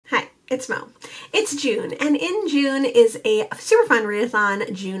It's Mo. It's June, and in June is a super fun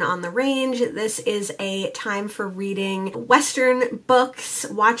readathon, June on the Range. This is a time for reading Western books,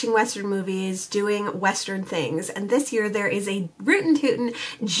 watching Western movies, doing Western things. And this year there is a Rootin Tootin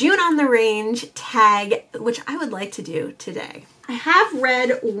June on the Range tag, which I would like to do today. I have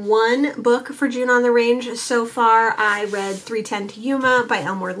read one book for June on the Range so far. I read 310 to Yuma by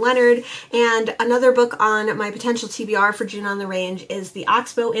Elmore Leonard, and another book on my potential TBR for June on the Range is The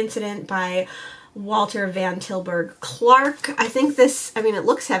Oxbow Incident by Walter Van Tilburg Clark. I think this, I mean, it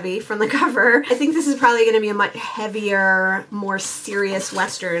looks heavy from the cover. I think this is probably going to be a much heavier, more serious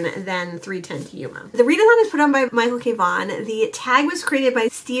Western than 310 to Yuma. The readathon is put on by Michael K. Vaughan. The tag was created by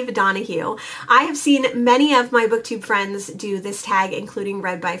Steve Donahue. I have seen many of my booktube friends do this tag, including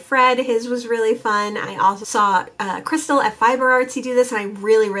Read by Fred. His was really fun. I also saw Crystal at Fiber Artsy do this, and I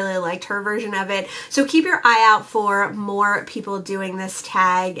really liked her version of it. So keep your eye out for more people doing this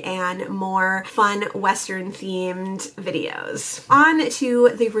tag and more fun Western themed videos. On to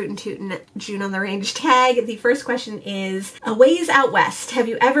the Rootin Tootin June on the Range tag. The first question is, a ways out west, have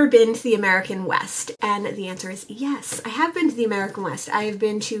you ever been to the American West? And the answer is yes, I have been to the American West. I have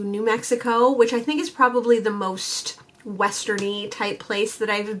been to New Mexico, which I think is probably the most westerny type place that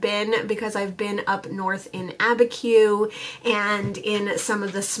I've been, because I've been up north in Abiquiu and in some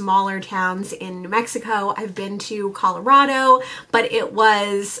of the smaller towns in New Mexico. I've been to Colorado, but it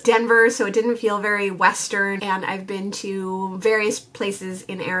was Denver, so it didn't feel very western, and I've been to various places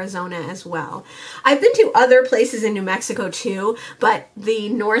in Arizona as well. I've been to other places in New Mexico too, but the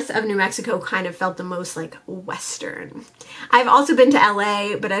north of New Mexico kind of felt the most like western. I've also been to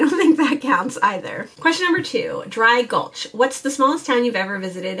LA, but I don't think that counts either. Question number 2, Dry Gulch. What's the smallest town you've ever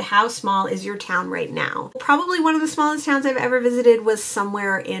visited? How small is your town right now? Probably one of the smallest towns I've ever visited was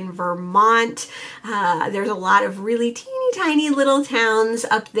somewhere in Vermont. There's a lot of really teeny tiny little towns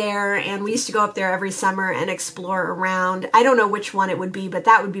up there, and we used to go up there every summer and explore around. I don't know which one it would be, but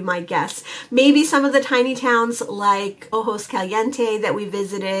that would be my guess. Maybe some of the tiny towns like Ojos Caliente that we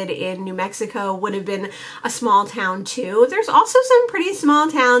visited in New Mexico would have been a small town too. There's also some pretty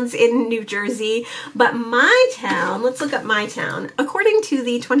small towns in New Jersey, but my town, let's look up my town. According to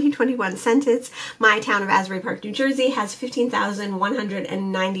the 2021 census, my town of Asbury Park, New Jersey has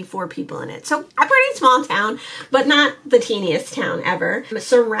 15,194 people in it. So a pretty small town, but not the teeniest town ever.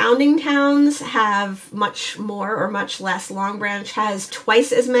 Surrounding towns have much more or much less. Long Branch has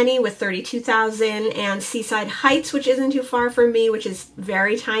twice as many with 32,000, and Seaside Heights, which isn't too far from me, which is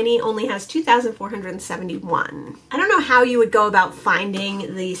very tiny, only has 2,471. I don't know how you would go about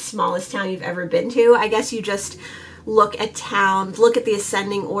finding the smallest town you've ever been to. I guess you just look at towns, look at the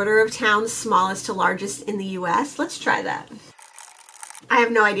ascending order of towns, smallest to largest in the US. Let's try that. I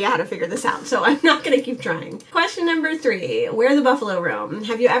have no idea how to figure this out, so I'm not going to keep trying. Question number 3, where the buffalo roam.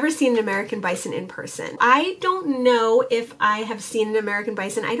 Have you ever seen an American bison in person? I don't know if I have seen an American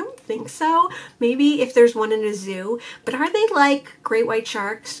bison. I don't think so. Maybe if there's one in a zoo, but are they like great white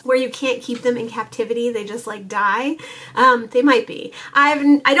sharks where you can't keep them in captivity? They just like die? They might be.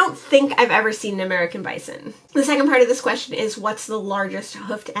 I don't think I've ever seen an American bison. The second part of this question is, what's the largest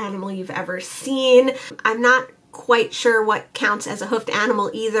hoofed animal you've ever seen? I'm not quite sure what counts as a hoofed animal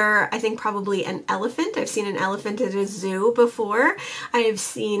either. I think probably an elephant. I've seen an elephant at a zoo before. I've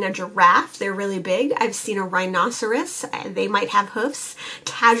seen a giraffe. They're really big. I've seen a rhinoceros. They might have hoofs.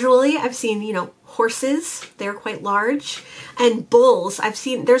 Casually, I've seen, horses. They're quite large. And bulls. I've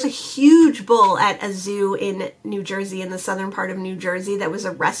seen, there's a huge bull at a zoo in New Jersey, in the southern part of New Jersey, that was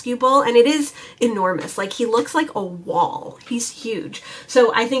a rescue bull, and it is enormous. Like, he looks like a wall. He's huge.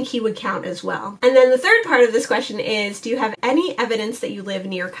 So I think he would count as well. And then the third part of this question is, do you have any evidence that you live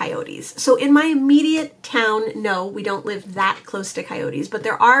near coyotes? So in my immediate town, no, we don't live that close to coyotes, but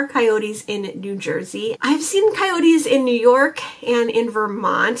there are coyotes in New Jersey. I've seen coyotes in New York and in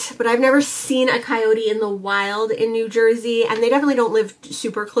Vermont, but I've never seen a coyote in the wild in New Jersey, and they definitely don't live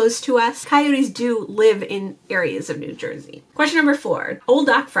super close to us. Coyotes do live in areas of New Jersey. Question number 4, Old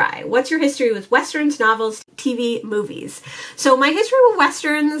Doc Fry. What's your history with Westerns, novels, TV, movies? So my history with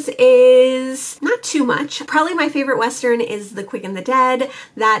Westerns is not too much. Probably my favorite Western is The Quick and the Dead.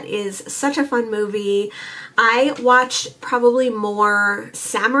 That is such a fun movie. I watched probably more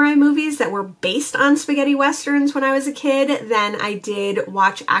samurai movies that were based on spaghetti westerns when I was a kid than I did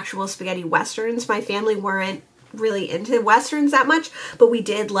watch actual spaghetti westerns. My family weren't really into westerns that much, but we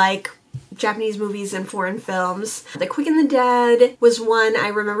did like Japanese movies and foreign films. The Quick and the Dead was one I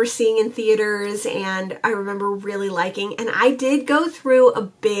remember seeing in theaters and I remember really liking. And I did go through a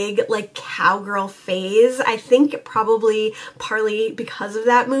big like cowgirl phase. I think probably partly because of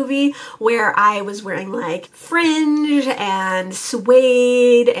that movie, where I was wearing like fringe and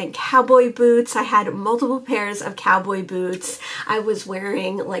suede and cowboy boots. I had multiple pairs of cowboy boots. I was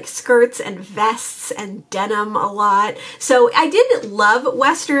wearing like skirts and vests and denim a lot. So I did love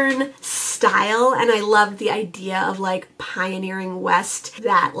Western style, and I loved the idea of like pioneering West,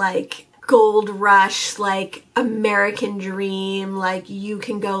 that like gold rush, like American dream, like you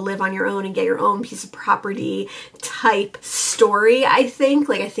can go live on your own and get your own piece of property type story. I think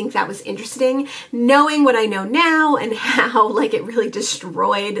that was interesting. Knowing what I know now and how like it really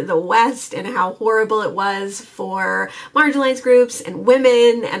destroyed the West and how horrible it was for marginalized groups and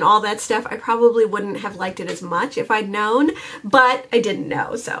women and all that stuff, I probably wouldn't have liked it as much if I'd known, but I didn't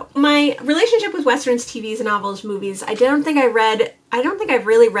know. So my relationship with Westerns, TVs, novels, movies, I don't think I've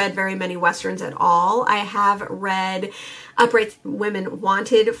really read very many Westerns at all. I have read Upright Women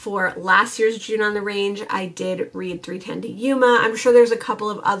Wanted for last year's June on the Range. I did read 310 to Yuma. I'm sure there's a couple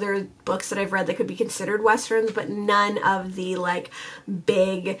of other books that I've read that could be considered Westerns, but none of the like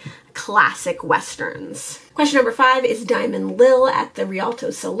big classic Westerns. Question number 5 is Diamond Lil at the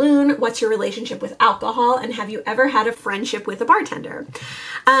Rialto Saloon. What's your relationship with alcohol, and have you ever had a friendship with a bartender?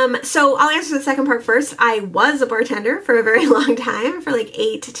 So I'll answer the second part first. I was a bartender for a very long time, for like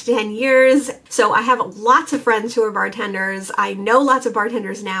 8 to 10 years. So I have lots of friends who are bartenders. I know lots of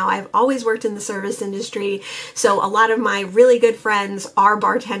bartenders now. I've always worked in the service industry. So a lot of my really good friends are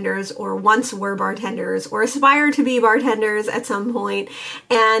bartenders, or once were bartenders, or aspire to be bartenders at some point.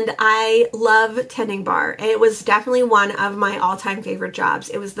 And I love tending bar. It was definitely one of my all-time favorite jobs.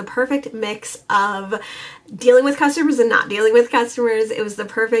 It was the perfect mix of dealing with customers and not dealing with customers. It was the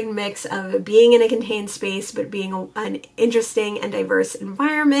perfect mix of being in a contained space, but being an interesting and diverse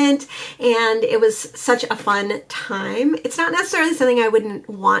environment. And it was such a fun time. It's not necessarily something I wouldn't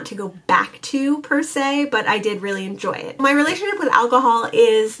want to go back to per se, but I did really enjoy it. My relationship with alcohol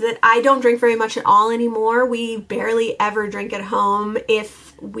is that I don't drink very much at all anymore. We barely ever drink at home.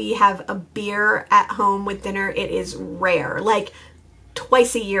 If we have a beer at home with dinner, it is rare, like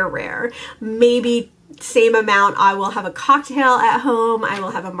twice a year rare. Maybe same amount, I will have a cocktail at home. I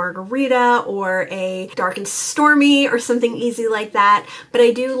will have a margarita or a dark and stormy or something easy like that. But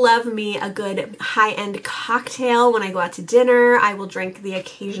I do love me a good high-end cocktail when I go out to dinner. I will drink the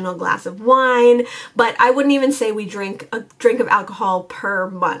occasional glass of wine, but I wouldn't even say we drink a drink of alcohol per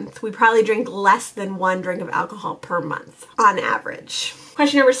month. We probably drink less than one drink of alcohol per month on average.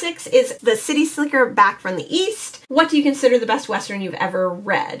 Question number 6 is The City Slicker Back from the East. What do you consider the best Western you've ever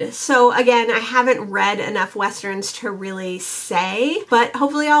read? So again, I haven't read enough Westerns to really say, but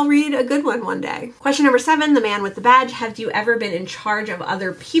hopefully I'll read a good one day. Question number 7, The Man with the Badge. Have you ever been in charge of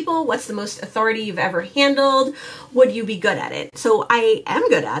other people? What's the most authority you've ever handled? Would you be good at it? So I am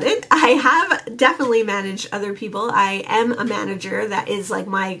good at it. I have definitely managed other people. I am a manager. That is like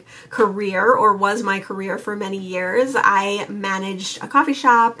my career, or was my career for many years. I managed a coffee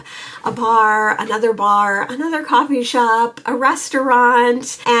shop, a bar, another coffee shop, a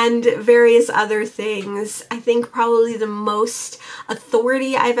restaurant, and various other things. I think probably the most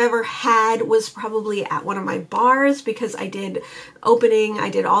authority I've ever had was probably at one of my bars, because I did opening, I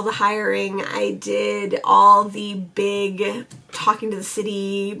did all the hiring, I did all the big talking to the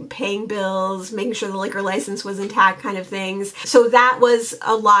city, paying bills, making sure the liquor license was intact kind of things. So that was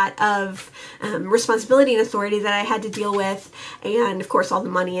a lot of responsibility and authority that I had to deal with, and of course all the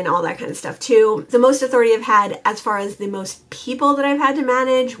money and all that kind of stuff too. The most authority I've had as far as the most people that I've had to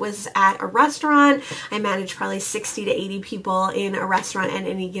manage was at a restaurant. I managed probably 60 to 80 people in a restaurant at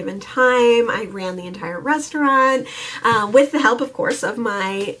any given time. I ran the entire restaurant with the help, of course, of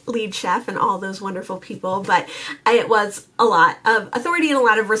my lead chef and all those wonderful people, but it was a lot of authority and a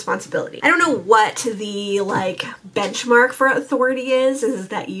lot of responsibility. I don't know what the like benchmark for authority is. Is it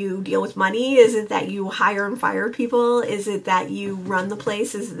that you deal with money? Is it that you hire and fire people? Is it that you run the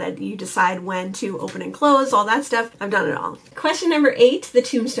place? Is it that you decide when to open and close? All that stuff. I've done it all. Question number 8, The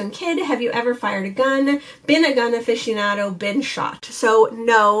Tombstone Kid. Have you ever fired a gun, been a gun aficionado, been shot? So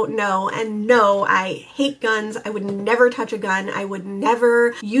no, and no. I hate guns. I would never touch a gun. I would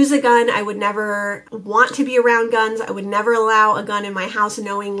never use a gun. I would never want to be around guns. I would never allow a gun in my house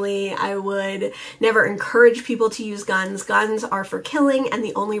knowingly. I would never encourage people to use guns. Guns are for killing, and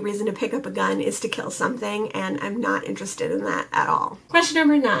the only reason to pick up a gun is to kill something, and I'm not interested in that at all. Question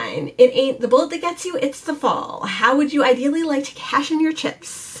number 9. It ain't the bullet that gets you, it's the fall. How would you ideally like to cash in your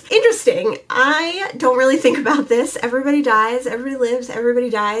chips? Interesting. I don't really think about this. Everybody dies, everybody lives, everybody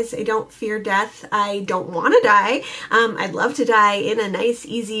dies. I don't fear death. I don't want to die. I'd love to die in a nice,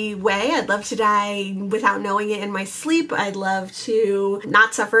 easy way. I'd love to die without knowing it in my sleep. I'd love to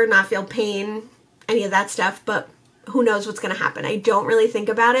not suffer, not feel pain, any of that stuff, but who knows what's going to happen. I don't really think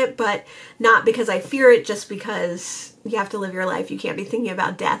about it, but not because I fear it, just because you have to live your life. You can't be thinking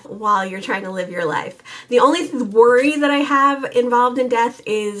about death while you're trying to live your life. The only worry that I have involved in death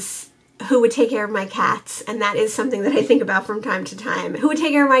is who would take care of my cats, and that is something that I think about from time to time. Who would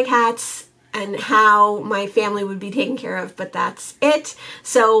take care of my cats and how my family would be taken care of, but that's it.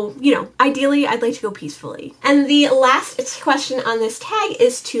 So, you know, ideally I'd like to go peacefully. And the last question on this tag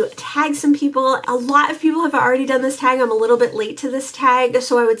is to tag some people. A lot of people have already done this tag. I'm a little bit late to this tag,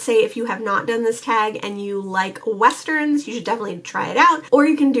 so I would say if you have not done this tag and you like Westerns, you should definitely try it out. Or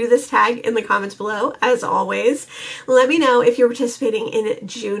you can do this tag in the comments below, as always. Let me know if you're participating in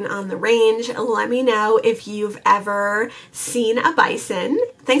June on the Range. Let me know if you've ever seen a bison.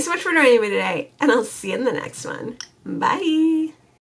 Thanks so much for joining me today, and I'll see you in the next one. Bye!